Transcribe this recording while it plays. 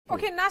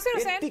Okay, Naseer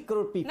Hussain. 80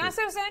 crore people.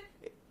 Naseer Hussain,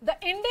 the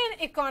Indian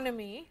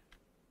economy,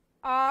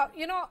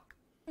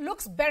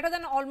 looks better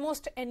than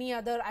almost any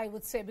other, I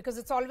would say, because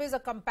it's always a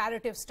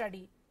comparative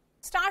study.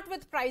 Start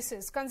with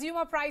prices.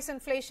 Consumer price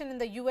inflation in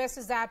the US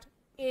is at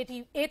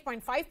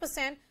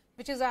 8.5%,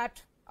 which is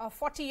at a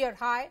 40-year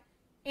high.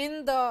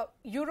 In the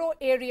euro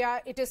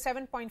area, it is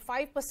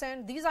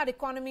 7.5%. These are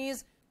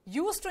economies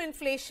used to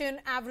inflation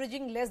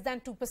averaging less than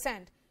 2%.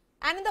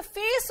 And in the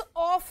face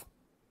of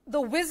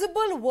the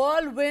visible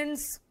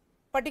whirlwinds,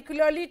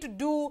 particularly to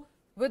do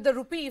with the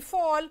rupee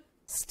fall,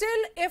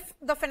 still if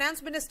the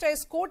finance minister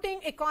is quoting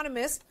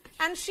economists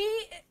and she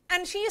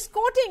is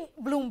quoting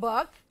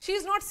Bloomberg, she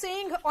is not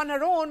saying on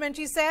her own when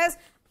she says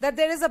that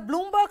there is a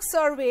Bloomberg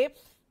survey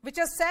which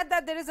has said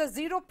that there is a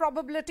zero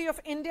probability of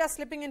India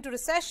slipping into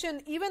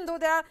recession, even though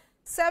there are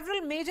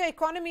several major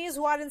economies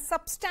who are in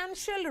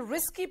substantial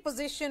risky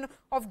position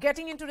of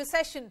getting into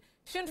recession.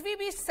 Shouldn't we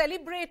be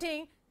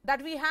celebrating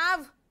that we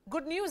have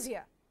good news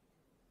here?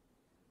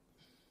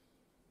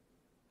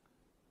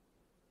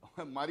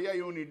 Maria,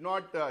 you need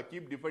not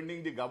keep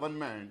defending the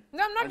government.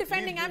 No, I'm not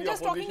defending. I'm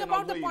just talking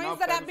about the points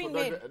that have been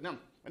made.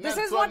 This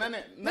is so, what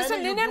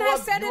Mr. Linnen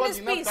has said in his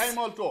piece. Time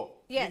also.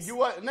 Yes.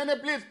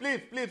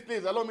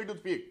 Please allow me to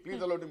speak.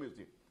 Please allow me to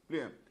speak.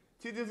 Please.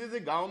 See, this is a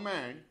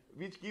government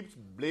which keeps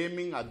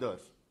blaming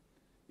others.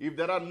 If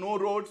there are no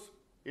roads,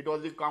 it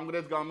was the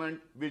Congress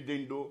government which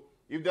didn't do.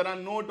 If there are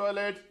no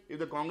toilets, it's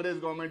the Congress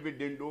government which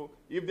didn't do.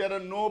 If there are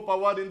no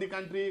power in the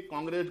country,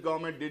 Congress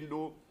government didn't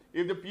do.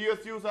 If the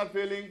PSUs are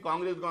failing,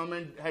 Congress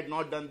government had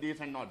not done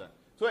this and not done.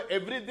 So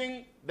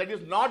everything that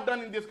is not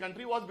done in this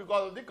country was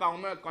because of the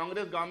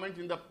Congress government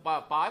in the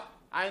past,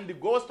 and the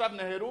ghost of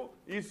Nehru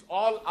is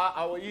all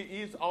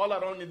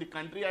around in the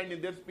country and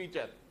in their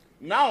speeches.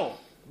 Now,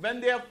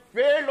 when they have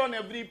failed on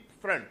every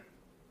front,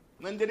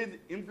 when there is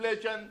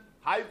inflation,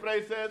 high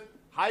prices,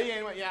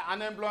 high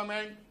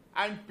unemployment,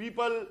 and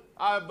people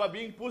are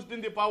being pushed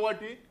in the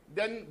poverty,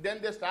 then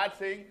they start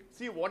saying,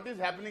 see what is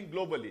happening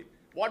globally.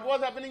 What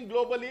was happening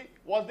globally?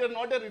 Was there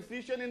not a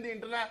recession in the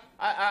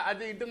at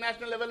the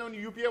international level when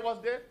UPA was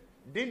there?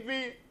 Didn't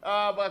we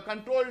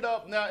control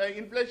the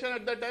inflation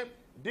at that time?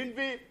 Didn't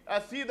we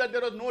see that there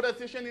was no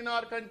recession in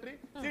our country?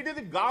 See, it is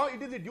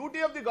the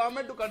duty of the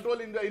government to control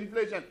in the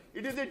inflation.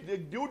 It is the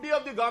duty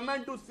of the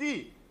government to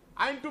see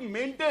and to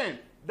maintain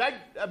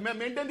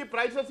maintain the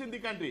prices in the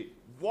country.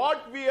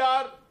 What we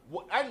are,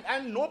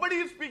 and nobody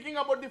is speaking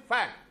about the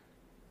fact.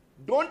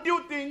 Don't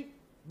you think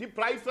the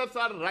prices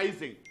are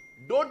rising?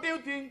 Don't you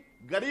think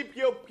गरीब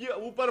के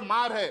ऊपर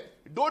मार है?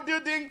 Don't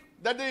you think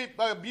that the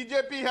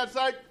BJP has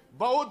said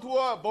बहुत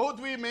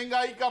हुई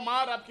महंगाई का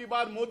मार आपकी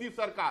बार मोदी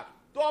सरकार?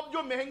 तो अब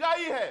जो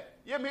महंगाई है,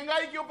 ये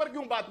महंगाई के ऊपर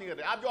क्यों बात नहीं कर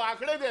रहे? आप जो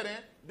आंकड़े दे रहे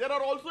हैं, there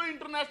are also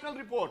international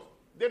reports.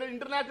 There is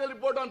international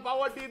report on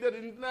poverty, there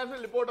is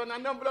international report on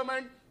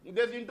unemployment,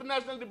 there is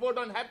international report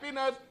on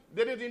happiness,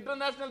 there is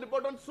international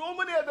report on so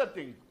many other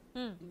things.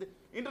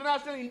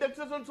 International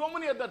indexes on so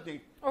many other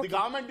things. Okay. The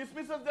government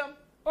dismisses them.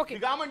 Okay.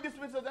 The government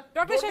dismisses them.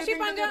 Dr. Shashi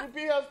Panja,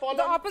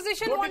 the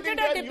opposition wanted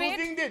a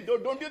debate.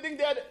 Don't you think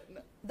they are...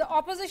 The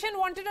opposition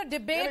wanted a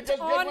debate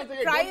on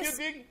price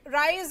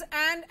rise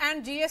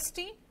and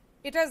GST.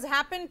 It has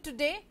happened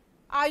today.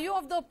 Are you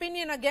of the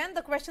opinion, again,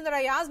 the question that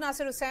I asked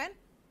Naseer Hussain,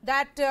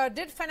 that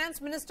did Finance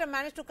Minister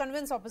manage to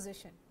convince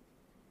opposition?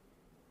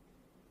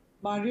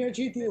 Maria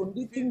ji, the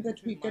only thing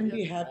that we can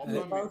be happy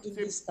about in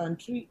this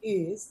country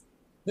is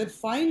that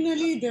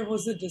finally there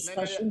was a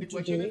discussion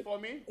today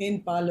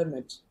in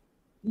Parliament.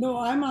 No,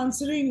 I'm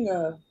answering,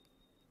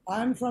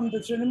 I'm from the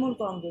Trinamool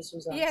Congress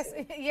who's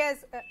answering.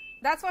 Yes,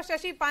 that's for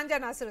Shashi Panja,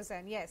 Naseer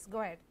Hussain. Yes, go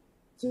ahead.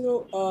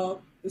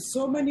 So,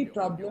 so many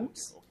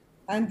problems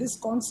and this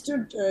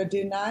constant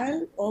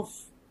denial of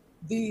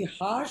the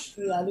harsh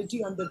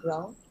reality on the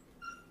ground,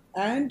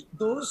 and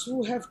those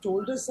who have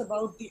told us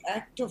about the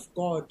act of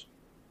God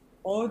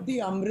or the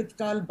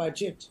Amritkal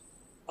budget.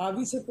 Are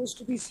we supposed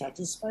to be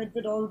satisfied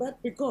with all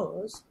that?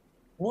 Because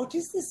what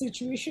is the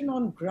situation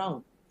on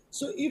ground?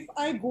 So if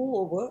I go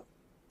over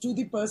to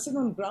the person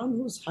on ground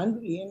who's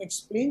hungry and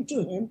explain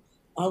to him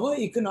our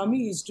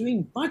economy is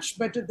doing much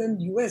better than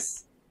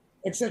US,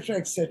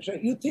 etc.,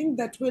 you think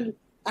that will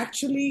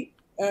actually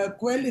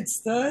quell its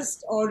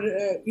thirst or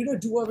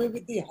do away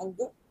with the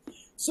hunger?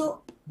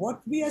 So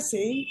what we are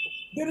saying,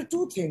 there are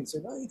two things.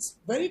 It's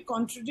very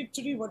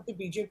contradictory what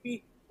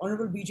the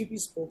honorable BJP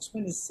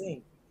spokesman is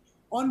saying.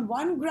 On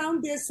one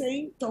ground, they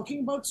are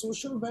talking about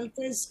social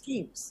welfare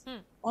schemes.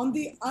 On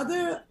the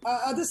other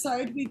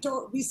side,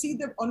 we see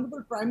the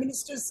Honorable Prime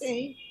Minister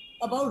saying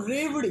about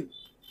revenue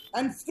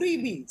and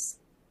freebies,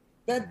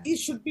 that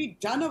these should be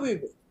done away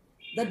with,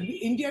 that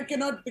India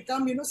cannot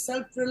become,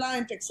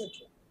 self-reliant, etc.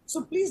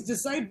 So please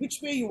decide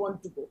which way you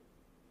want to go.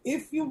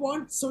 If you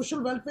want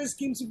social welfare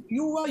schemes,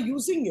 you are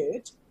using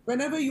it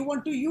whenever you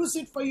want to use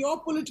it for your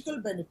political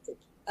benefit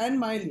and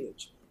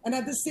mileage. And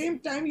at the same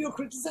time, you're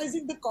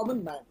criticizing the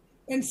common man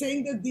and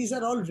saying that these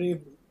are all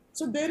revenue.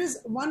 So there is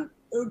one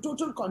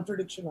total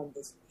contradiction on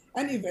this.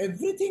 And if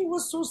everything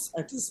was so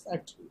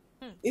satisfactory,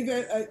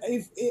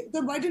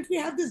 then why didn't we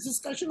have this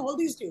discussion all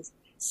these days?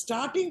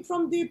 starting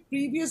from the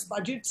previous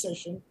budget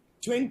session,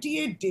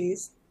 28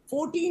 days,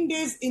 14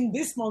 days in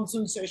this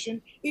monsoon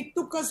session, it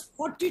took us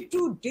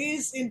 42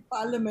 days in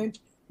Parliament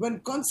when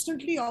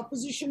constantly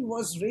opposition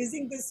was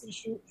raising this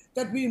issue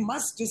that we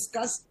must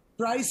discuss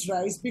price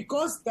rise,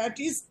 because that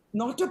is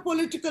not a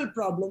political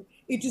problem.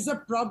 It is a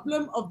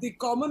problem of the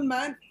common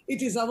man.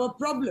 It is our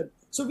problem.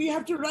 So we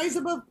have to rise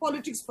above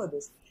politics for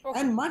this. Okay.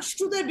 And much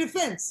to their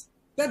defense,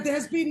 that there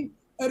has been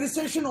a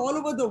recession all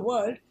over the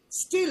world,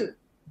 still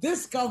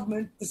this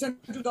government, the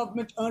central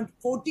government, earned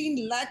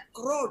 14 lakh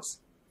crores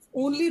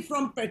only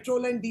from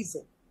petrol and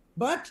diesel.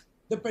 But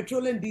the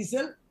petrol and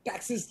diesel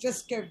taxes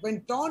just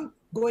went on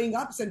going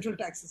up, central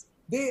taxes.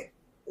 They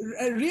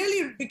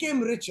really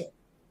became richer.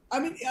 I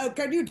mean,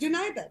 can you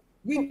deny that?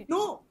 We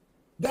know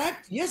that,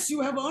 yes,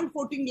 you have earned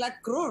 14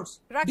 lakh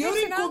crores Rakesh,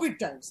 during COVID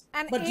times,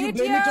 but you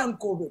blame it on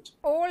COVID.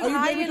 Or you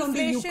blame it on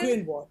the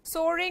Ukraine war.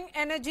 Soaring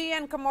energy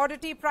and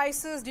commodity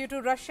prices due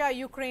to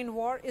Russia-Ukraine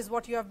war is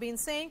what you have been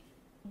saying.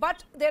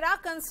 But there are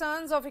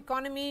concerns of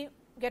economy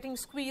getting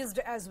squeezed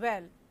as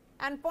well.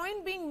 And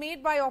point being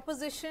made by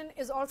opposition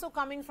is also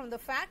coming from the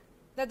fact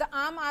that the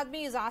Aam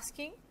Aadmi is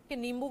asking कि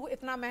नींबू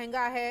इतना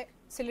महंगा है,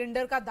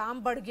 cylinder का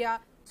दाम बढ़ गया.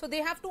 So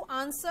they have to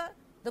answer.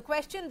 The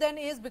question then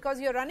is, because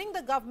you're running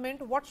the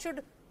government, what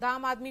should the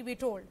Aam Aadmi be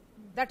told?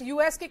 That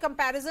US के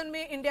comparison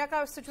में India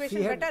का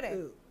situation better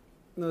है?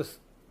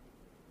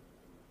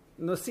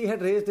 No, she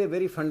had raised a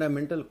very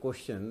fundamental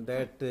question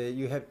that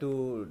you have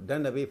to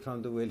done away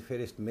from the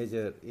welfarist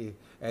measure.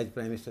 As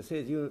Prime Minister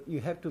says,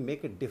 you have to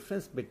make a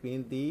difference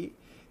between the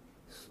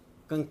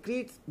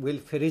concrete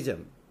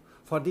welfarism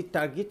for the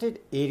targeted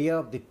area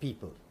of the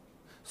people.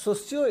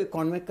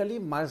 Socio-economically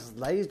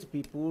marginalized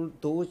people,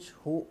 those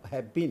who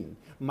have been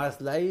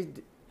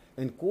marginalized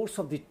in course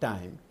of the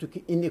time, to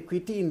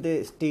inequity in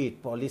the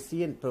state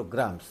policy and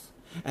programs,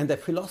 and the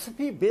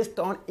philosophy based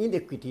on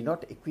inequity,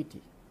 not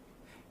equity.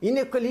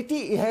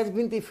 Inequality has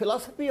been the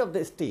philosophy of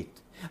the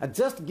state.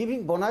 Just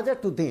giving bonaja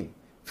to them,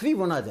 free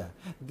bonaja.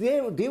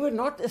 They were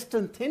not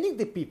strengthening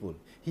the people.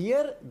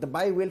 Here,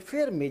 by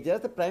welfare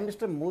measures, the Prime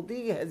Minister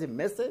Modi has a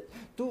message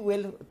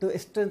to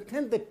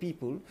strengthen the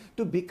people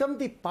to become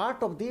the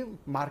part of the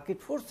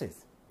market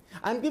forces.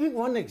 I am giving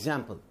one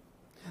example.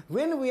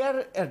 When we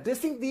are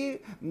addressing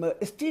the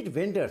street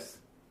vendors,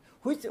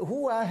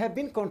 who have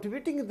been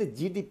contributing in the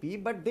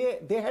GDP, but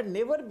they had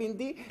never been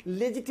the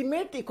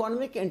legitimate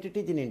economic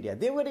entities in India.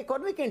 They were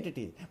economic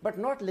entities, but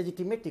not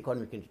legitimate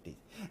economic entities.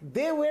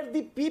 They were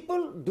the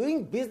people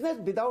doing business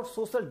without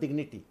social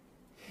dignity.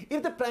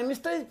 If the Prime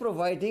Minister is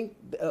providing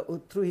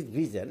through his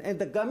vision, and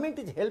the government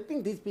is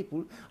helping these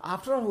people,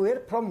 from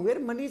where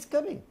money is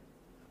coming?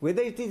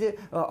 Whether it is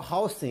a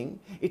housing,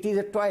 it is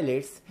a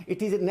toilets,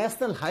 it is a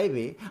national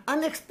highway,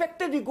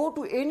 unexpected you go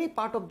to any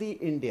part of the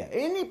India,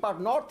 any part,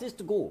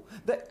 northeast go,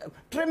 the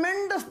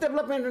tremendous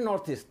development in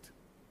northeast.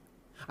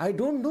 I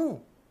don't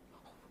know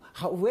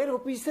where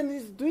opposition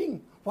is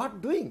doing,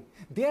 what doing.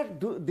 They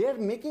are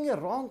making a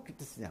wrong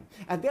criticism.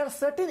 And there are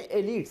certain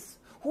elites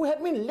who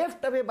have been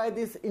left away by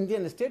this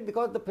Indian state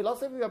because the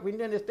philosophy of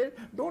Indian state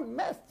don't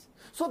match.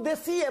 So they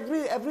see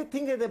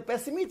everything as a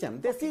pessimism.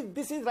 They see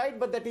this is right,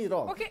 but that is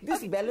wrong. Okay,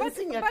 this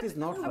balancing act is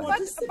not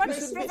right. But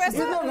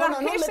Professor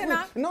Rakesh, recent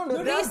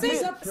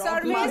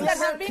surveys that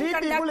have been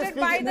conducted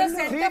by the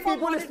Center for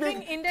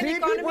Monitoring Indian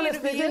Economy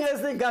reveal